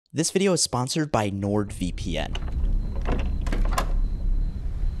This video is sponsored by NordVPN.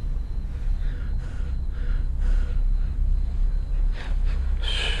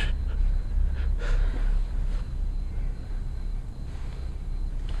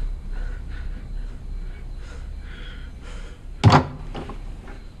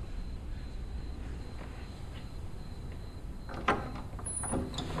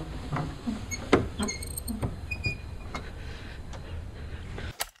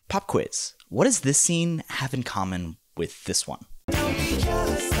 Pop quiz. What does this scene have in common with this one? Don't be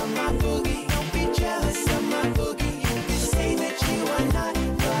jealous of my boogie. Don't be jealous of my boogie. You say that you are not,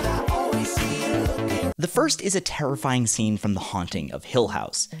 but I always see you looking. The first is a terrifying scene from The Haunting of Hill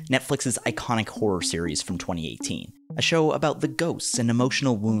House, Netflix's iconic horror series from 2018. A show about the ghosts and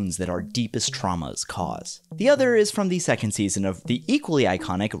emotional wounds that our deepest traumas cause. The other is from the second season of the equally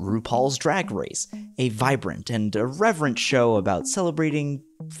iconic RuPaul's Drag Race, a vibrant and irreverent show about celebrating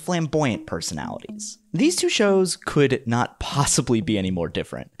flamboyant personalities. These two shows could not possibly be any more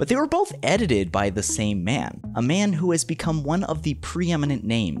different, but they were both edited by the same man, a man who has become one of the preeminent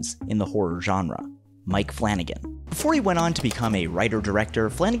names in the horror genre, Mike Flanagan. Before he went on to become a writer-director,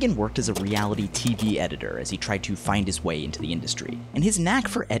 Flanagan worked as a reality TV editor as he tried to find his way into the industry. And his knack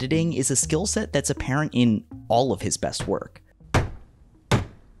for editing is a skill set that's apparent in all of his best work.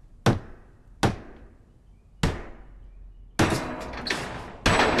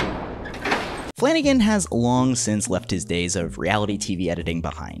 Flanagan has long since left his days of reality TV editing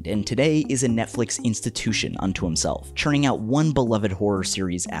behind, and today is a Netflix institution unto himself, churning out one beloved horror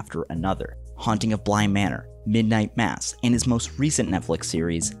series after another. Haunting of Bly Manor, Midnight Mass, and his most recent Netflix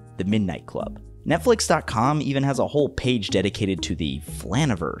series, The Midnight Club. Netflix.com even has a whole page dedicated to the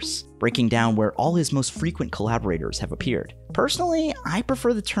Flaniverse, breaking down where all his most frequent collaborators have appeared. Personally, I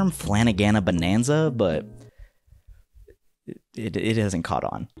prefer the term Flanagana Bonanza, but it hasn't caught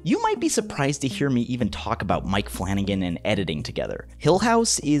on. You might be surprised to hear me even talk about Mike Flanagan and editing together. Hill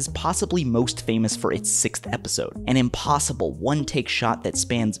House is possibly most famous for its 6th episode, an impossible one-take shot that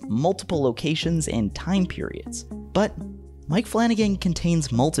spans multiple locations and time periods. But Mike Flanagan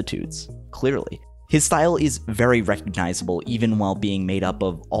contains multitudes, clearly. His style is very recognizable even while being made up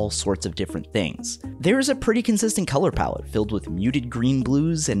of all sorts of different things. There's a pretty consistent color palette filled with muted green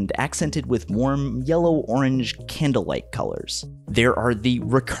blues and accented with warm yellow-orange candlelight colors. There are the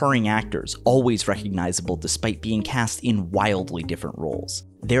recurring actors, always recognizable despite being cast in wildly different roles.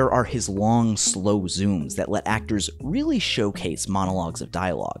 There are his long, slow zooms that let actors really showcase monologues of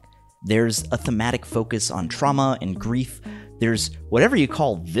dialogue. There's a thematic focus on trauma and grief. There's whatever you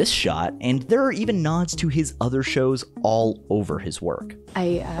call this shot, and there are even nods to his other shows all over his work.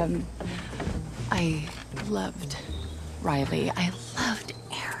 I loved Riley. I loved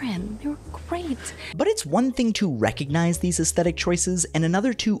Aaron. They were great. But it's one thing to recognize these aesthetic choices, and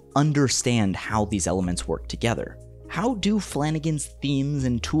another to understand how these elements work together. How do Flanagan's themes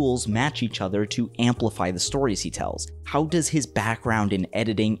and tools match each other to amplify the stories he tells? How does his background in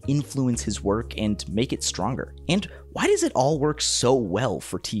editing influence his work and make it stronger? And why does it all work so well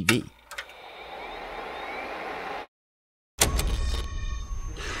for TV?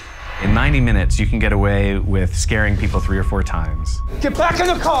 In 90 minutes, you can get away with scaring people 3 or 4 times. Get back in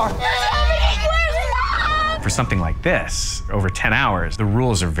the car! For something like this, over 10 hours, the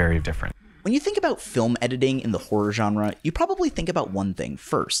rules are very different. When you think about film editing in the horror genre, you probably think about one thing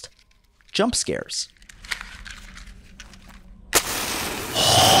first: jump scares.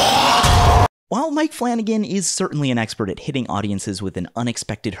 While Mike Flanagan is certainly an expert at hitting audiences with an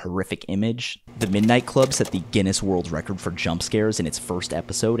unexpected horrific image, The Midnight Club set the Guinness World Record for jump scares in its first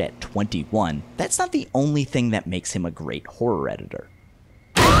episode at 21. That's not the only thing that makes him a great horror editor.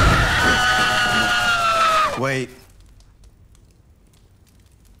 Wait.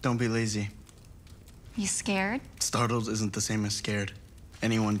 Don't be lazy. You scared? Startled isn't the same as scared.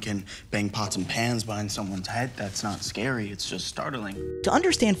 Anyone can bang pots and pans behind someone's head. That's not scary, it's just startling. To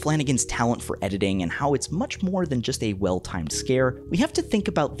understand Flanagan's talent for editing and how it's much more than just a well-timed scare, we have to think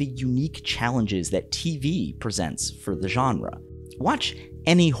about the unique challenges that TV presents for the genre. Watch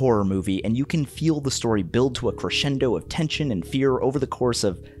any horror movie and you can feel the story build to a crescendo of tension and fear over the course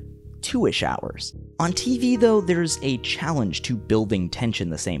of 2-ish hours. On TV, though, there's a challenge to building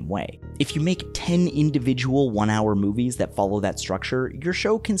tension the same way. If you make 10 individual 1-hour movies that follow that structure, your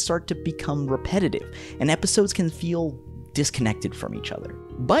show can start to become repetitive, and episodes can feel disconnected from each other.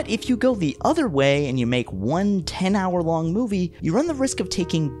 But if you go the other way and you make one 10-hour-long movie, you run the risk of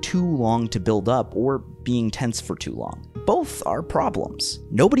taking too long to build up or being tense for too long. Both are problems.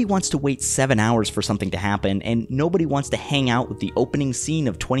 Nobody wants to wait 7 hours for something to happen, and nobody wants to hang out with the opening scene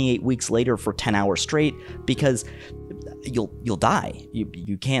of 28 Weeks Later for 10 hours straight, because you'll die.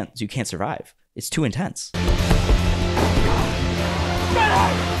 You can't survive. It's too intense.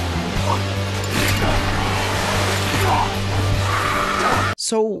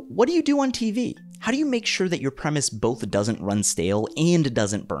 So what do you do on TV? How do you make sure that your premise both doesn't run stale and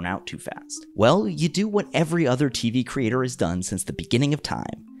doesn't burn out too fast? Well, you do what every other TV creator has done since the beginning of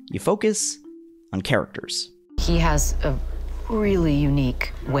time. You focus on characters. He has a really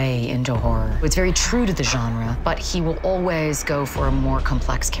unique way into horror. It's very true to the genre, but he will always go for a more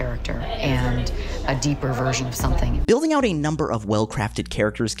complex character and a deeper version of something. Building out a number of well-crafted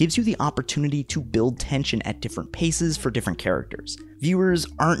characters gives you the opportunity to build tension at different paces for different characters. Viewers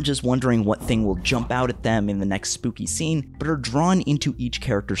aren't just wondering what thing will jump out at them in the next spooky scene, but are drawn into each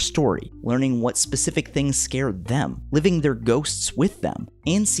character's story, learning what specific things scare them, living their ghosts with them,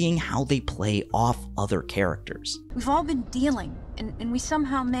 and seeing how they play off other characters. We've all been dealing, and we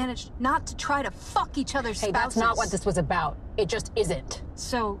somehow managed not to try to fuck each other's spouses. Hey, that's not what this was about. It just isn't.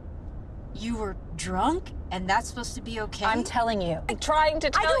 So, you were drunk, and that's supposed to be okay? I'm telling you. I'm trying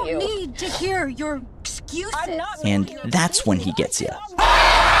to tell you. I don't need to hear your excuses. I'm not. And that's when he gets you.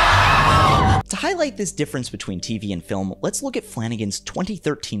 To highlight this difference between TV and film, let's look at Flanagan's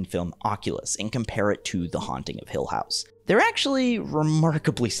 2013 film Oculus and compare it to The Haunting of Hill House. They're actually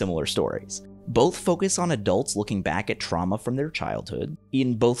remarkably similar stories. Both focus on adults looking back at trauma from their childhood.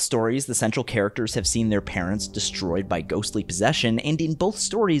 In both stories, the central characters have seen their parents destroyed by ghostly possession, and in both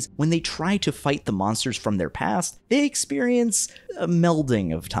stories, when they try to fight the monsters from their past, they experience a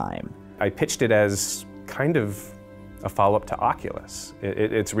melding of time. I pitched it as kind of a follow-up to Oculus.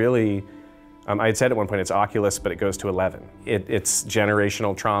 It's really, I had said at one point it's Oculus, but it goes to 11. It's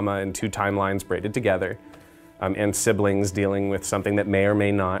generational trauma and two timelines braided together. And siblings dealing with something that may or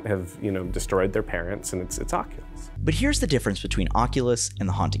may not have, destroyed their parents, and it's Oculus. But here's the difference between Oculus and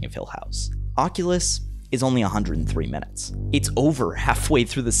The Haunting of Hill House. Oculus is only 103 minutes. It's over halfway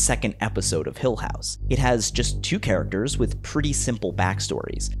through the second episode of Hill House. It has just two characters with pretty simple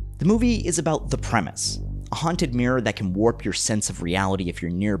backstories. The movie is about the premise, a haunted mirror that can warp your sense of reality if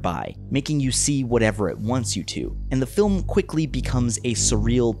you're nearby, making you see whatever it wants you to, and the film quickly becomes a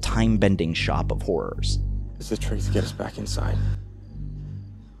surreal, time-bending shop of horrors. This is a trick to get us back inside.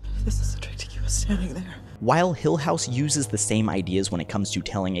 This is a trick to keep us standing there. While Hill House uses the same ideas when it comes to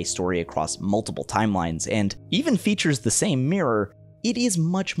telling a story across multiple timelines and even features the same mirror, it is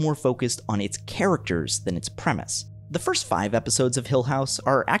much more focused on its characters than its premise. The first 5 episodes of Hill House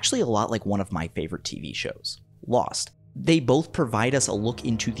are actually a lot like one of my favorite TV shows, Lost. They both provide us a look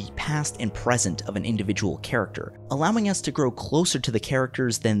into the past and present of an individual character, allowing us to grow closer to the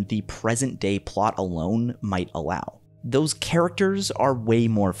characters than the present-day plot alone might allow. Those characters are way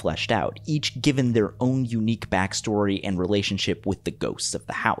more fleshed out, each given their own unique backstory and relationship with the ghosts of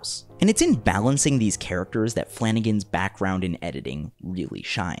the house. And it's in balancing these characters that Flanagan's background in editing really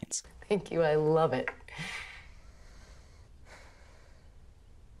shines. Thank you, I love it.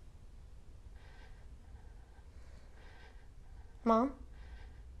 Mom?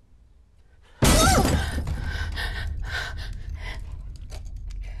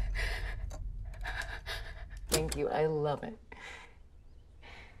 Thank you, I love it.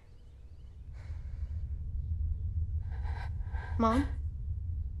 Mom?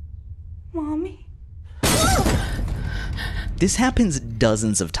 Mommy? This happens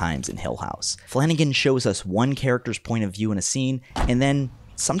dozens of times in Hill House. Flanagan shows us one character's point of view in a scene, and then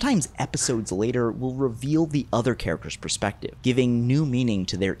sometimes episodes later will reveal the other character's perspective, giving new meaning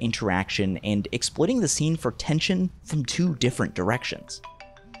to their interaction and exploiting the scene for tension from 2 different directions.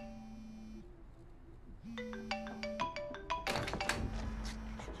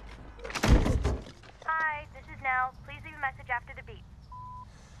 Hi, this is Nell. Please leave a message after the beep.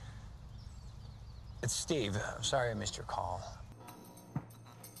 It's Steve. I'm sorry I missed your call.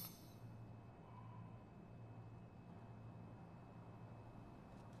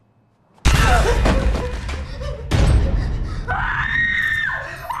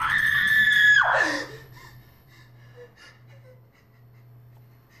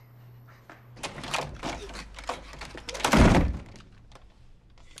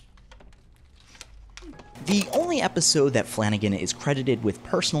 The only episode that Flanagan is credited with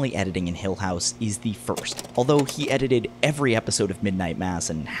personally editing in Hill House is the first, although he edited every episode of Midnight Mass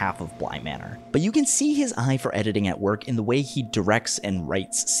and half of Bly Manor. But you can see his eye for editing at work in the way he directs and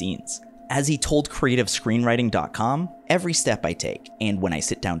writes scenes. As he told creativescreenwriting.com, every step I take, and when I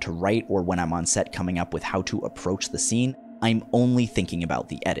sit down to write or when I'm on set coming up with how to approach the scene, I'm only thinking about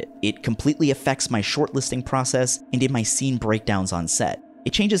the edit. It completely affects my shortlisting process and in my scene breakdowns on set.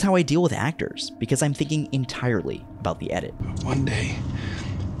 It changes how I deal with actors, because I'm thinking entirely about the edit. One day,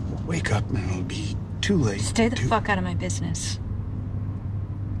 we'll wake up and it'll be too late. Stay the fuck out of my business.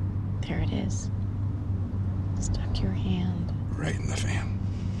 There it is. Stuck your hand. Right in the fan.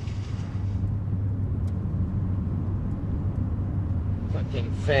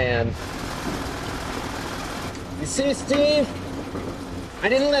 Fucking fan. You see, Steve? I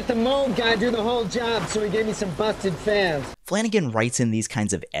didn't let the mold guy do the whole job, so he gave me some busted fans. Flanagan writes in these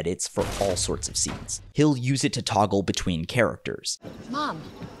kinds of edits for all sorts of scenes. He'll use it to toggle between characters. Mom.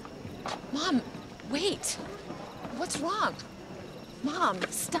 Mom, wait. What's wrong? Mom,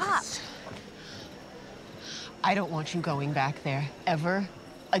 stop. I don't want you going back there ever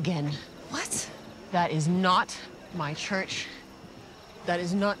again. What? That is not my church. That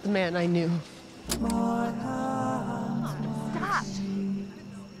is not the man I knew. Stop.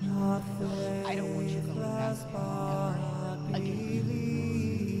 I don't want you going back there ever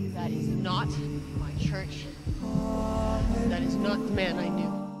again. That is not my church. That is not the man I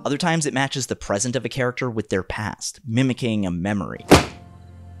knew. Other times it matches the present of a character with their past, mimicking a memory.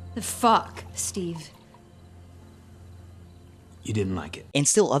 The fuck, Steve? You didn't like it. And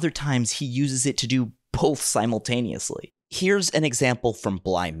still other times he uses it to do both simultaneously. Here's an example from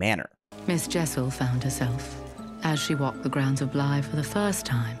Bly Manor. Miss Jessel found herself as she walked the grounds of Bly for the first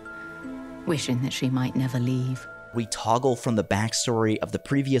time, wishing that she might never leave. We toggle from the backstory of the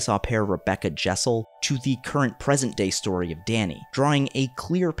previous au pair Rebecca Jessel to the current present-day story of Danny, drawing a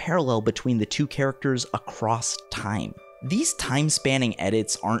clear parallel between the two characters across time. These time-spanning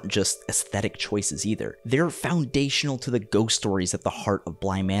edits aren't just aesthetic choices either. They're foundational to the ghost stories at the heart of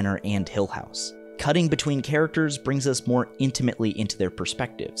Bly Manor and Hill House. Cutting between characters brings us more intimately into their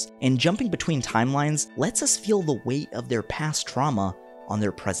perspectives, and jumping between timelines lets us feel the weight of their past trauma on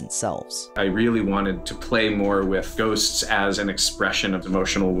their present selves. I really wanted to play more with ghosts as an expression of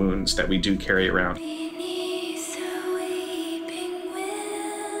emotional wounds that we do carry around.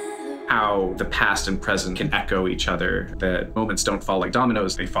 How the past and present can echo each other, that moments don't fall like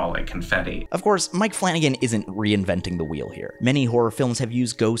dominoes, they fall like confetti. Of course, Mike Flanagan isn't reinventing the wheel here. Many horror films have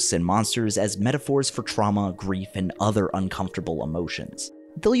used ghosts and monsters as metaphors for trauma, grief, and other uncomfortable emotions.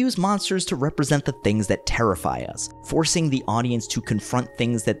 They'll use monsters to represent the things that terrify us, forcing the audience to confront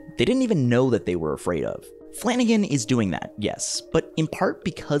things that they didn't even know that they were afraid of. Flanagan is doing that, yes, but in part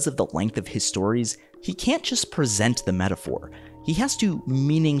because of the length of his stories, he can't just present the metaphor. He has to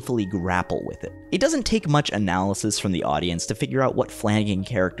meaningfully grapple with it. It doesn't take much analysis from the audience to figure out what Flanagan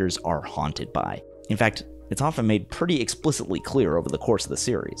characters are haunted by. In fact, it's often made pretty explicitly clear over the course of the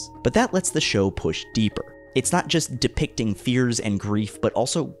series. But that lets the show push deeper. It's not just depicting fears and grief, but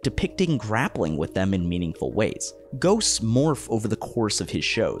also depicting grappling with them in meaningful ways. Ghosts morph over the course of his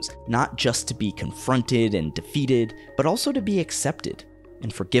shows, not just to be confronted and defeated, but also to be accepted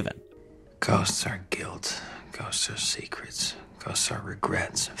and forgiven. Ghosts are guilt. Ghosts are secrets. Ghosts are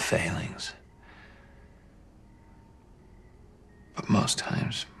regrets and failings. But most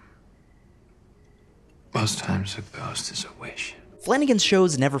times a ghost is a wish. Flanagan's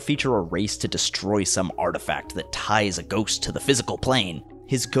shows never feature a race to destroy some artifact that ties a ghost to the physical plane.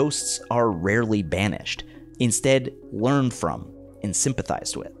 His ghosts are rarely banished, instead learned from and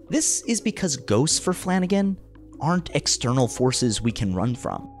sympathized with. This is because ghosts for Flanagan aren't external forces we can run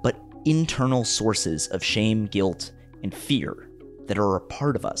from, but internal sources of shame, guilt, and fear that are a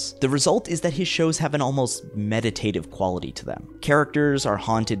part of us. The result is that his shows have an almost meditative quality to them. Characters are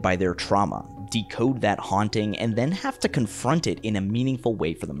haunted by their trauma, decode that haunting, and then have to confront it in a meaningful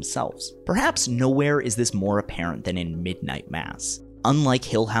way for themselves. Perhaps nowhere is this more apparent than in Midnight Mass. Unlike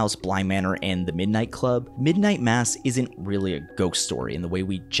Hill House, Bly Manor, and The Midnight Club, Midnight Mass isn't really a ghost story in the way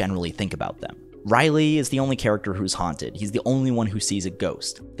we generally think about them. Riley is the only character who's haunted. He's the only one who sees a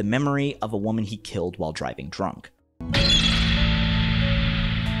ghost, the memory of a woman he killed while driving drunk.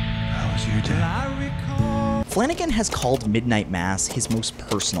 How was your day? Flanagan has called Midnight Mass his most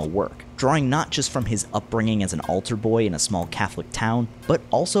personal work, drawing not just from his upbringing as an altar boy in a small Catholic town, but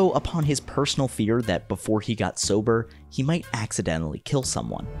also upon his personal fear that before he got sober, he might accidentally kill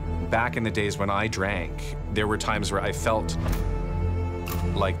someone. Back in the days when I drank, there were times where I felt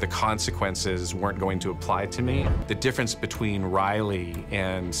like the consequences weren't going to apply to me. The difference between Riley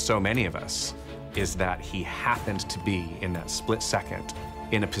and so many of us is that he happened to be in that split second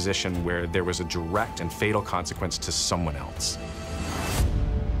in a position where there was a direct and fatal consequence to someone else.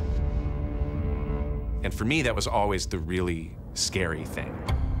 And for me, that was always the really scary thing.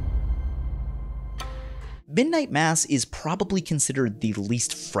 Midnight Mass is probably considered the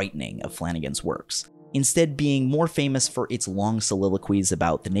least frightening of Flanagan's works, instead being more famous for its long soliloquies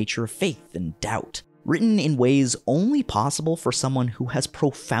about the nature of faith and doubt, written in ways only possible for someone who has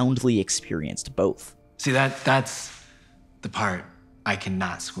profoundly experienced both. See, that's the part I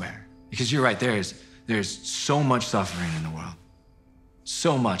cannot square. Because you're right, there's There's so much suffering in the world.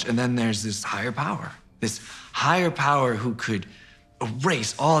 So much. And then there's this higher power. This higher power who could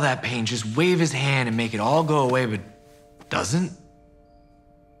erase all that pain, just wave his hand and make it all go away, but doesn't?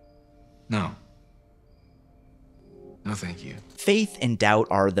 No. No, thank you. Faith and doubt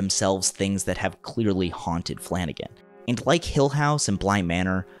are themselves things that have clearly haunted Flanagan. And like Hill House and Bly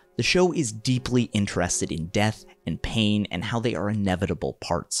Manor, the show is deeply interested in death and pain and how they are inevitable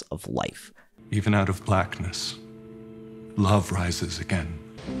parts of life. Even out of blackness, love rises again.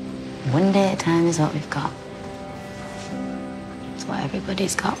 One day at a time is what we've got. It's what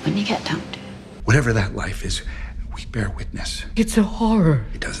everybody's got when you get down to it. Whatever that life is, we bear witness. It's a horror.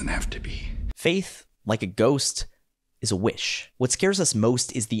 It doesn't have to be. Faith, like a ghost, is a wish. What scares us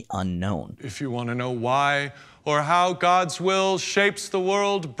most is the unknown. If you want to know why or how God's will shapes the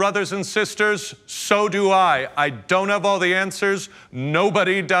world, brothers and sisters, so do I. I don't have all the answers.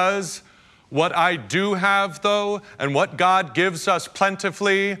 Nobody does. What I do have, though, and what God gives us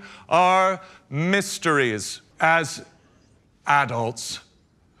plentifully are mysteries. As adults,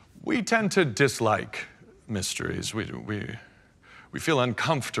 we tend to dislike mysteries. We feel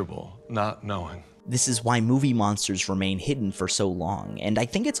uncomfortable not knowing. This is why movie monsters remain hidden for so long, and I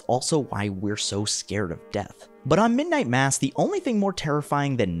think it's also why we're so scared of death. But on Midnight Mass, the only thing more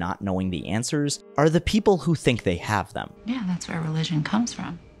terrifying than not knowing the answers are the people who think they have them. Yeah, that's where religion comes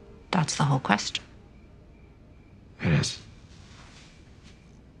from. That's the whole question. It is.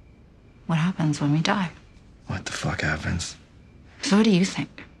 What happens when we die? What the fuck happens? So what do you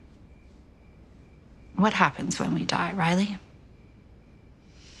think? What happens when we die, Riley?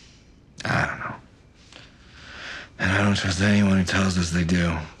 I don't know. And I don't trust anyone who tells us they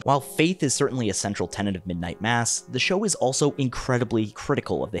do. While faith is certainly a central tenet of Midnight Mass, the show is also incredibly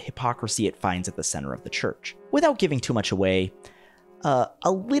critical of the hypocrisy it finds at the center of the church. Without giving too much away,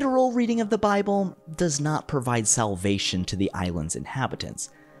 a literal reading of the Bible does not provide salvation to the island's inhabitants,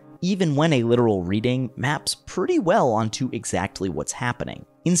 even when a literal reading maps pretty well onto exactly what's happening.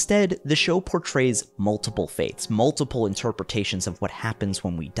 Instead, the show portrays multiple faiths, multiple interpretations of what happens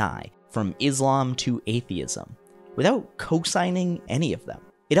when we die, from Islam to atheism, without co-signing any of them.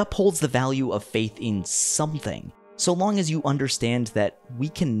 It upholds the value of faith in something, so long as you understand that we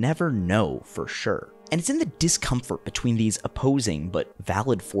can never know for sure. And it's in the discomfort between these opposing but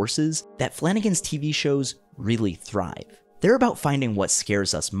valid forces that Flanagan's TV shows really thrive. They're about finding what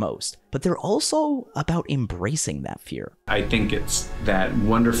scares us most, but they're also about embracing that fear. I think it's that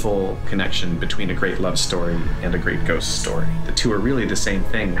wonderful connection between a great love story and a great ghost story. The two are really the same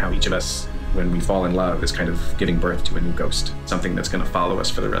thing, how each of us, when we fall in love, is kind of giving birth to a new ghost, something that's going to follow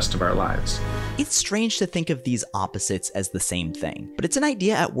us for the rest of our lives. It's strange to think of these opposites as the same thing, but it's an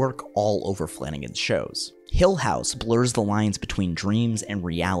idea at work all over Flanagan's shows. Hill House blurs the lines between dreams and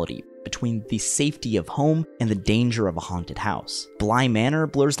reality, between the safety of home and the danger of a haunted house. Bly Manor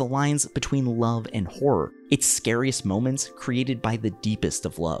blurs the lines between love and horror, its scariest moments created by the deepest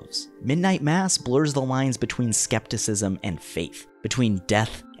of loves. Midnight Mass blurs the lines between skepticism and faith, between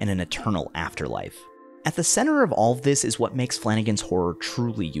death and an eternal afterlife. At the center of all of this is what makes Flanagan's horror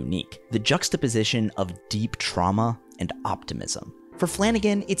truly unique, the juxtaposition of deep trauma and optimism. For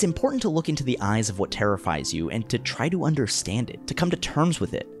Flanagan, it's important to look into the eyes of what terrifies you and to try to understand it, to come to terms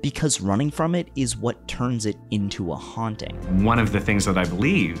with it, because running from it is what turns it into a haunting. One of the things that I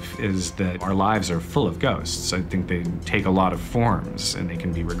believe is that our lives are full of ghosts. I think they take a lot of forms, and they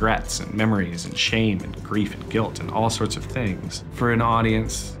can be regrets and memories and shame and grief and guilt and all sorts of things. For an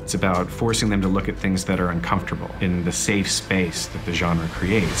audience, it's about forcing them to look at things that are uncomfortable in the safe space that the genre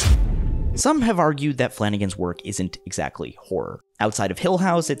creates. Some have argued that Flanagan's work isn't exactly horror. Outside of Hill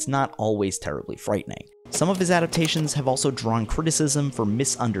House, it's not always terribly frightening. Some of his adaptations have also drawn criticism for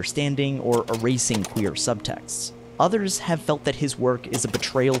misunderstanding or erasing queer subtexts. Others have felt that his work is a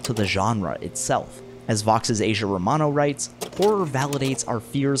betrayal to the genre itself. As Vox's Asia Romano writes, horror validates our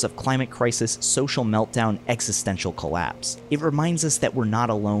fears of climate crisis, social meltdown, existential collapse. It reminds us that we're not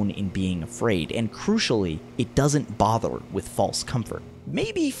alone in being afraid, and crucially, it doesn't bother with false comfort.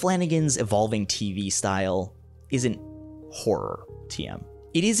 Maybe Flanagan's evolving TV style isn't horror, TM.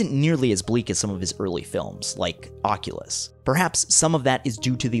 It isn't nearly as bleak as some of his early films, like Oculus. Perhaps some of that is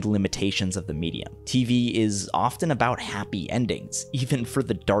due to the limitations of the medium. TV is often about happy endings, even for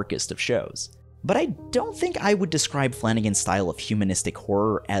the darkest of shows. But I don't think I would describe Flanagan's style of humanistic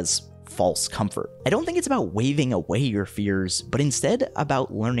horror as false comfort. I don't think it's about waving away your fears, but instead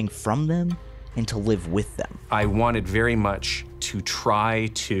about learning from them and to live with them. I wanted very much to try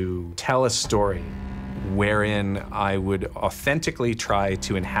to tell a story wherein I would authentically try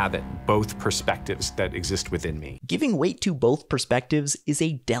to inhabit both perspectives that exist within me. Giving weight to both perspectives is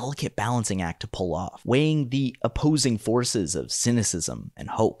a delicate balancing act to pull off, weighing the opposing forces of cynicism and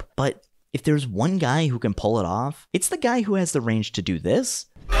hope. But if there's one guy who can pull it off, it's the guy who has the range to do this,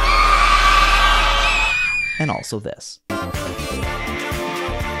 and also this.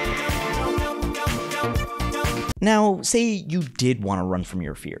 Now, say you did want to run from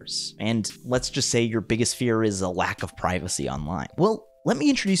your fears, and let's just say your biggest fear is a lack of privacy online. Well, let me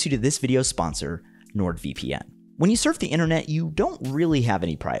introduce you to this video's sponsor, NordVPN. When you surf the internet, you don't really have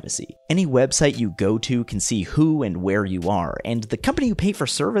any privacy. Any website you go to can see who and where you are, and the company you pay for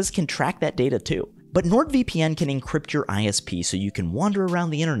service can track that data too. But NordVPN can encrypt your ISP so you can wander around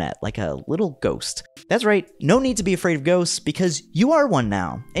the internet like a little ghost. That's right, no need to be afraid of ghosts because you are one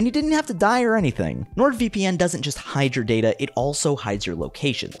now, and you didn't have to die or anything. NordVPN doesn't just hide your data, it also hides your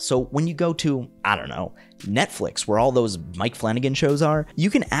location. So when you go to, I don't know, Netflix, where all those Mike Flanagan shows are, you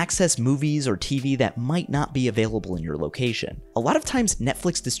can access movies or TV that might not be available in your location. A lot of times,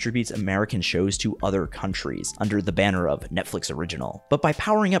 Netflix distributes American shows to other countries under the banner of Netflix Original. But by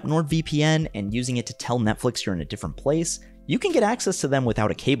powering up NordVPN and using it to tell Netflix you're in a different place, you can get access to them without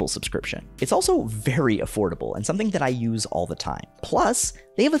a cable subscription. It's also very affordable and something that I use all the time. Plus,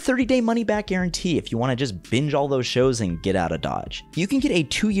 they have a 30-day money-back guarantee if you want to just binge all those shows and get out of Dodge. You can get a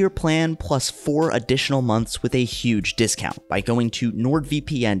 2-year plan plus 4 additional months with a huge discount by going to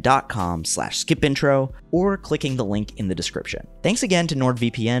nordvpn.com/skipintro or clicking the link in the description. Thanks again to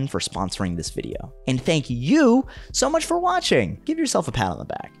NordVPN for sponsoring this video. And thank you so much for watching. Give yourself a pat on the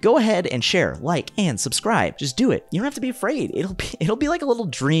back. Go ahead and share, like, and subscribe. Just do it. You don't have to be afraid. It'll be like a little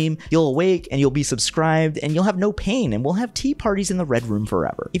dream. You'll awake and you'll be subscribed and you'll have no pain, and we'll have tea parties in the Red Room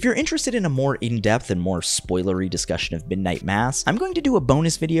forever. If you're interested in a more in-depth and more spoilery discussion of Midnight Mass, I'm going to do a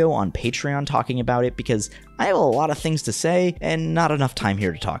bonus video on Patreon talking about it because I have a lot of things to say and not enough time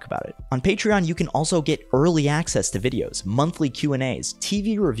here to talk about it. On Patreon, you can also get early access to videos, monthly Q&As,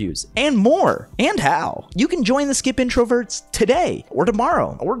 TV reviews, and more. And how? You can join the Skip Introverts today or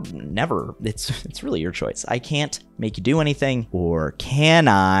tomorrow or never. It's really your choice. I can't make you do anything, or can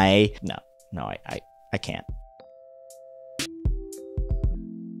I? No, I can't.